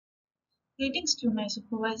Greetings to my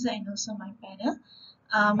supervisor and also my panel.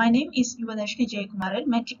 My name is Yuvalashmi Jaykumaran,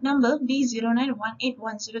 metric number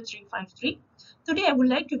B0918103353. Today I would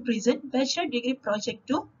like to present Bachelor Degree Project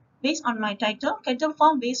 2 based on my title, Kettle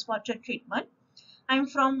Farm Wastewater Treatment. I'm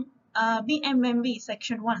from BMMB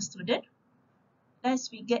Section 1 student. Let's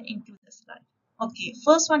we get into the slide. Okay,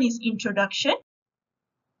 first one is Introduction.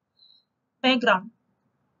 Background.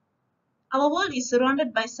 Our world is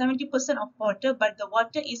surrounded by 70% of water, but the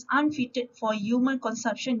water is unfitted for human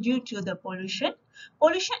consumption due to the pollution.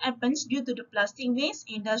 Pollution happens due to the plastic waste,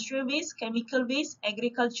 industrial waste, chemical waste,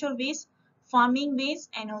 agricultural waste, farming waste,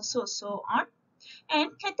 and also so on.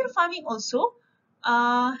 And cattle farming also,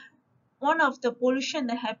 one of the pollution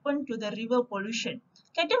that happened to the river pollution.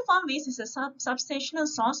 Cattle farm waste is a substantial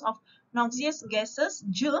source of noxious gases,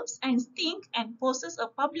 germs, and stink and poses a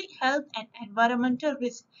public health and environmental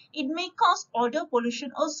risk. It may cause odor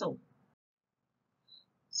pollution also.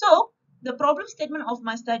 So, the problem statement of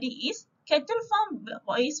my study is cattle farm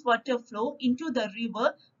wastewater flow into the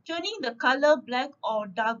river, turning the color black or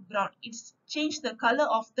dark brown. It's changed the color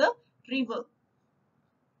of the river.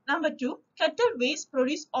 Number 2, cattle waste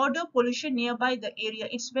produce odor pollution nearby the area.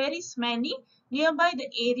 It's very smelly nearby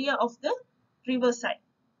the area of the riverside.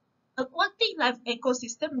 Aquatic life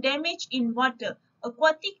ecosystem damage in water.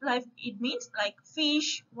 Aquatic life, it means like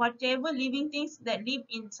fish, whatever living things that live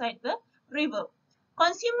inside the river.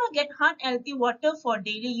 Consumer get unhealthy water for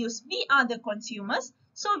daily use. We are the consumers,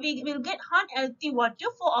 so we will get unhealthy water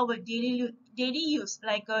for our daily use,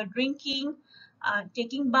 like drinking,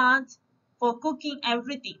 taking baths, for cooking,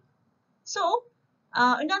 everything. So,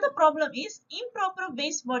 another problem is improper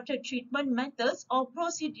wastewater treatment methods or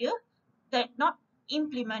procedure that not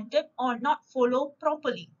implemented or not followed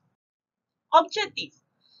properly. Objective.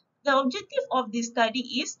 The objective of this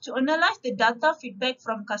study is to analyze the data feedback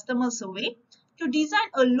from customer survey, to design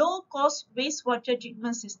a low-cost wastewater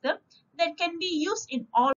treatment system that can be used in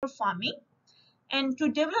all farming, and to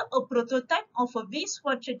develop a prototype of a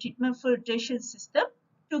wastewater treatment filtration system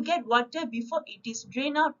to get water before it is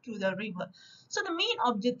drained out to the river. So the main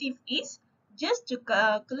objective is just to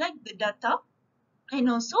collect the data and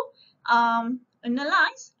also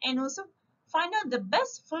analyze and also find out the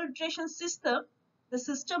best filtration system, the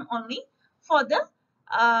system only for the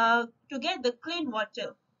to get the clean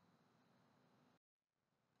water.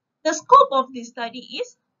 The scope of this study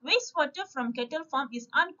is wastewater from cattle farm is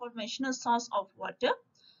unconventional source of water.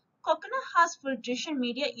 Coconut husk filtration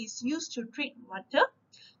media is used to treat water.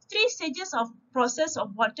 3 stages of process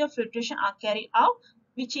of water filtration are carried out,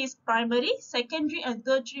 which is primary, secondary, and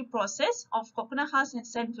tertiary process of coconut husk and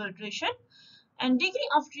sand filtration. And degree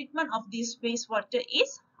of treatment of this wastewater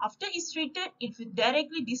is, after it's treated, it will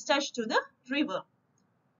directly discharge to the river.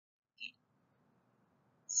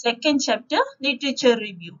 Second chapter, literature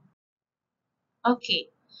review. Okay,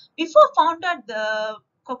 before found out the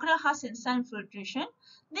coconut husk and sand filtration,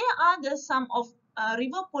 there are some of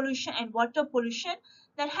river pollution and water pollution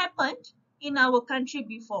that happened in our country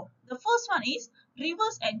before. The first one is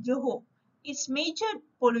rivers at Johor. It's major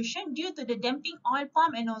pollution due to the dumping oil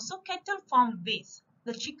palm and also cattle farm waste,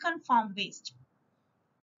 the chicken farm waste.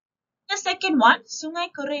 The second one,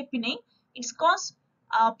 Sungai Kerai Penang, it's caused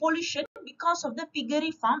pollution because of the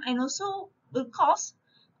piggery farm and also will cause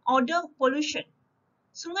odor pollution.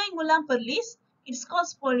 Sungai Ngulam Perlis, it's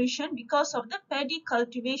caused pollution because of the paddy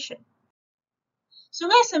cultivation.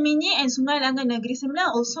 Sungai Seminyi and Sungai Langai Negeri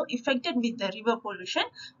Sembilan also affected with the river pollution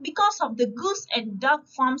because of the goose and duck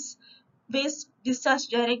farms waste discharged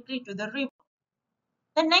directly to the river.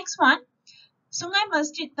 The next one, Sungai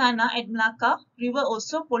Masjid Tanah at Melaka river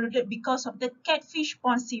also polluted because of the catfish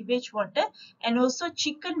pond sewage water, and also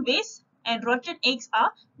chicken waste and rotten eggs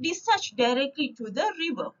are discharged directly to the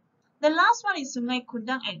river. The last one is Sungai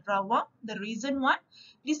Kundang at Rawang. The reason one,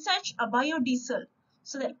 discharge a biodiesel,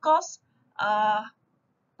 so that caused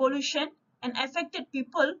pollution and affected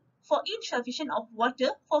people for insufficient of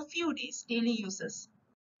water for few days daily uses.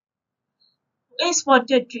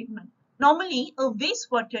 Wastewater treatment. Normally, a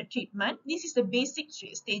wastewater treatment, this is the basic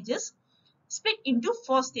stages, split into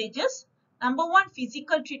 4 stages. Number 1,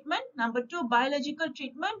 physical treatment. Number 2, biological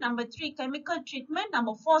treatment. Number 3, chemical treatment.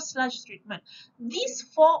 Number 4, sludge treatment. These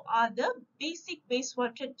 4 are the basic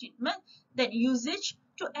wastewater treatment that usage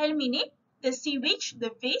to eliminate the sewage,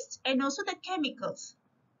 the waste, and also the chemicals.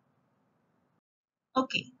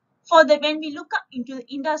 Okay. When we look up into the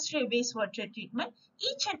industrial wastewater treatment,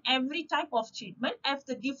 each and every type of treatment have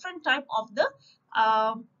the different type of the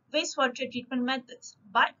wastewater treatment methods.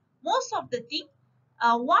 But most of the thing,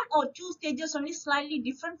 1 or 2 stages only slightly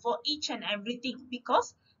different for each and everything,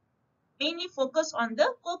 because mainly focus on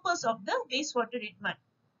the purpose of the wastewater treatment.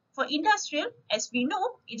 For industrial, as we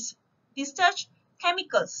know, it's discharge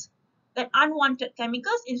chemicals. That unwanted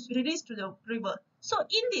chemicals is released to the river. So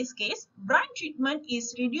in this case, brine treatment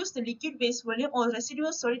is reduce the liquid waste volume or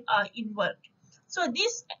residual solid are involved. So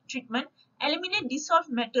this treatment eliminate dissolved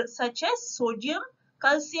metals such as sodium,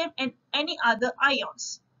 calcium and any other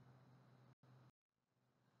ions.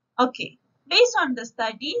 Okay, based on the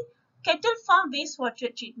study, kettle farm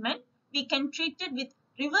wastewater treatment, we can treat it with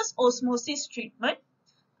reverse osmosis treatment.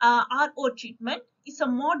 RO treatment it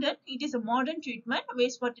is a modern treatment.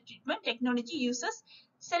 Wastewater treatment technology uses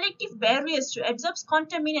selective barriers to absorb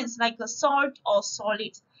contaminants like a salt or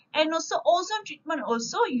solids. And also ozone treatment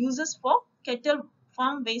also uses for kettle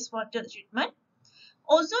farm wastewater treatment.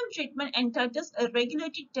 Ozone treatment entitles a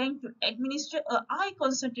regulatory tank to administer a high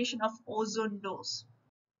concentration of ozone dose.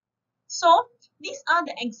 So these are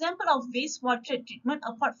the example of wastewater treatment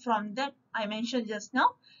apart from that I mentioned just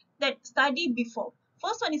now that study before.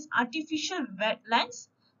 First one is artificial wetlands.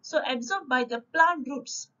 So absorbed by the plant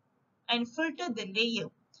roots and filter the layer.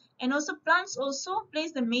 And also plants also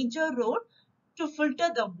plays the major role to filter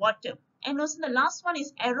the water. And also the last one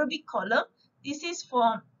is aerobic column. This is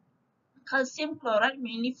for calcium chloride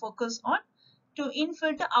mainly focus on to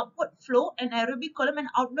infiltrate outward flow and aerobic column and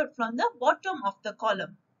outlet from the bottom of the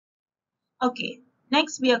column. Okay,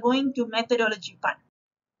 next we are going to methodology part.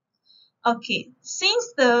 Okay,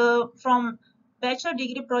 since the from bachelor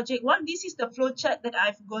degree project 1, this is the flow chart that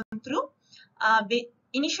I've gone through.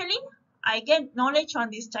 Initially, I get knowledge on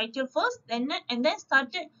this title first, and then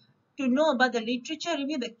started to know about the literature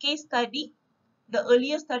review, the case study, the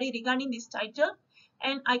earlier study regarding this title,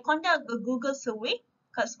 and I conduct a Google survey,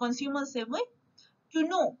 consumer survey, to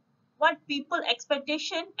know what people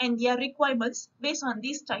expectation and their requirements based on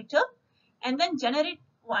this title, and then generate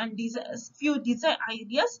few design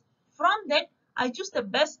ideas. From that I choose the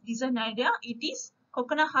best design idea. It is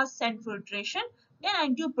coconut husk sand filtration. Then I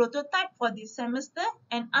do prototype for this semester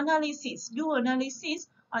and do analysis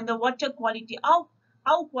on the water quality, how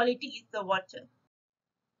quality is the water.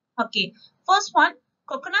 Okay, first one,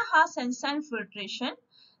 coconut husk and sand filtration.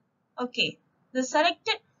 Okay, the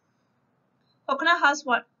selected coconut husk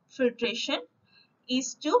filtration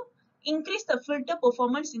is to increase the filter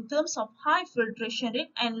performance in terms of high filtration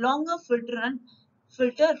rate and longer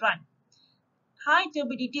filter run, high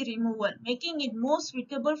turbidity removal, making it more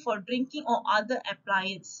suitable for drinking or other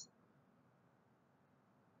appliance.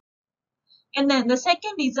 And then the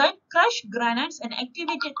second design, crushed granites and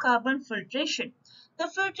activated carbon filtration. The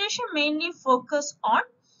filtration mainly focus on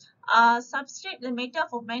substrate the made up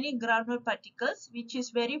of many granular particles, which is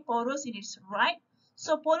very porous in its right.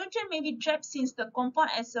 So pollutant may be trapped since the compound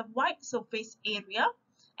has a wide surface area,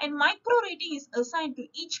 and micro rating is assigned to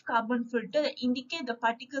each carbon filter that indicate the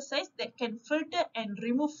particle size that can filter and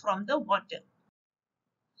remove from the water.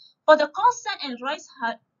 For the coarse sand and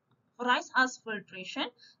rice husk filtration,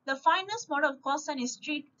 the finest model of coarse sand is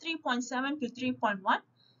 3.7 to 3.1.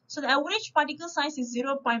 So the average particle size is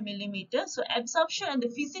 0.0 millimeter. So absorption and the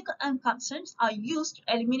physical constants are used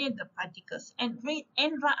to eliminate the particles. And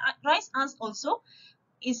rice husk also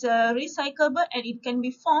is recyclable and it can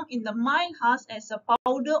be formed in the mild husk as a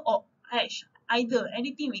powder or ash. Either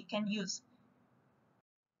anything we can use.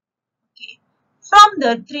 Okay. From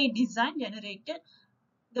the three design generated,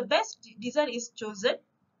 the best design is chosen.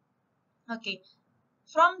 Okay.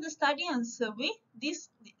 From the study and survey, this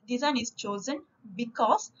design is chosen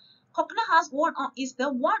because coconut husk is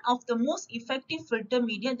the one of the most effective filter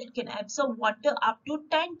media that can absorb water up to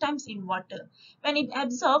 10 times in water. When it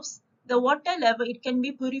absorbs the water level, it can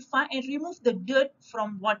be purified and remove the dirt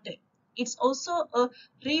from water. It's also a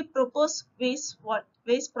repurposed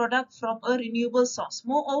waste product from a renewable source.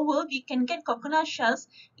 Moreover, we can get coconut shells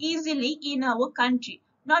easily in our country.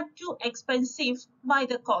 Not too expensive by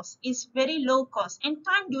the cost. It's very low cost and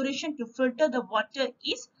time duration to filter the water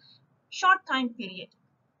is short time period.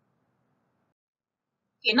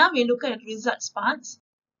 Okay, now we look at results parts.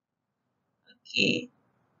 Okay,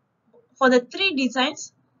 for the three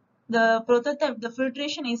designs, the prototype, the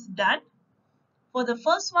filtration is done. For the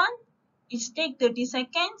first one, it take 30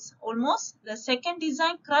 seconds almost. The second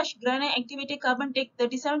design, crushed granite activated carbon, take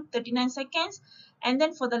 39 seconds. And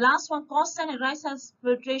then for the last one, coarse sand and rice husk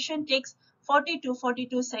filtration takes 40 to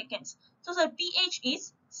 42 seconds. So the pH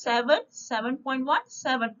is 7, 7.1,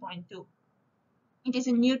 7.2. It is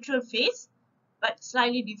in neutral phase, but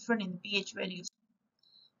slightly different in the pH values.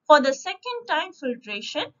 For the second time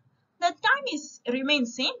filtration, the time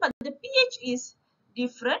remains same, but the pH is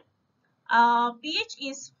different. pH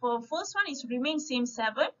is for first one is remain same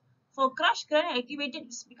 7. For crushed granite activated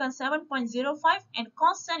it's become 7.05 and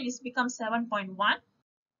coarse sand is become 7.1.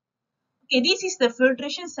 Okay, this is the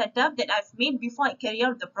filtration setup that I've made before I carry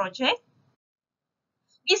out the project.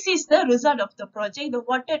 This is the result of the project, the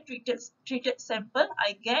water treated sample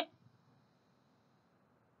I get.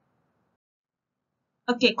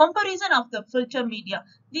 Okay, comparison of the filter media.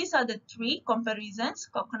 These are the three comparisons: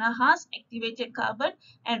 coconut husk, activated carbon,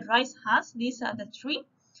 and rice husk. These are the three.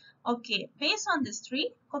 Okay, based on these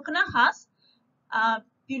three, coconut husk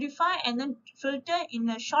purify and then filter in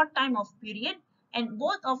a short time of period, and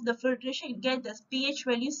both of the filtration get the pH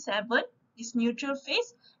value 7, is neutral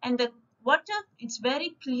phase, and the water, it's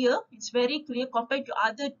very clear compared to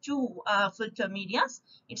other two filter medias.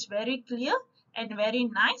 It's very clear and very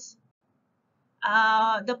nice.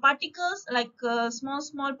 The particles, like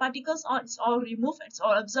small particles, it's all removed, it's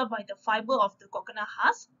all absorbed by the fiber of the coconut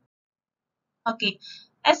husk. Okay,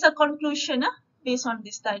 as a conclusion, based on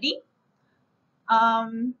this study,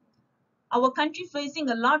 our country facing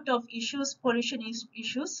a lot of issues, pollution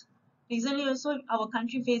issues. Recently also our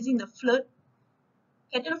country facing the flood.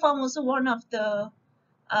 Cattle farm also one of the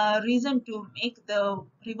reason to make the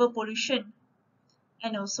river pollution.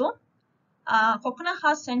 And also coconut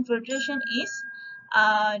husk sand filtration is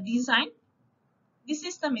designed, this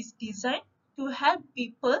system is designed to help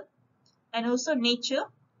people and also nature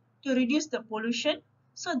to reduce the pollution.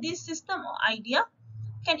 So this system or idea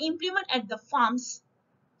can implement at the farms,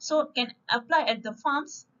 so can apply at the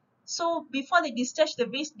farms. So before they discharge the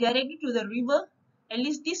waste directly to the river, at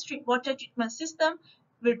least this water treatment system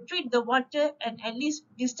will treat the water and at least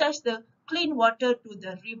discharge the clean water to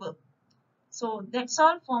the river. So that's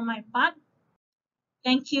all for my part.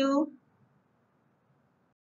 Thank you.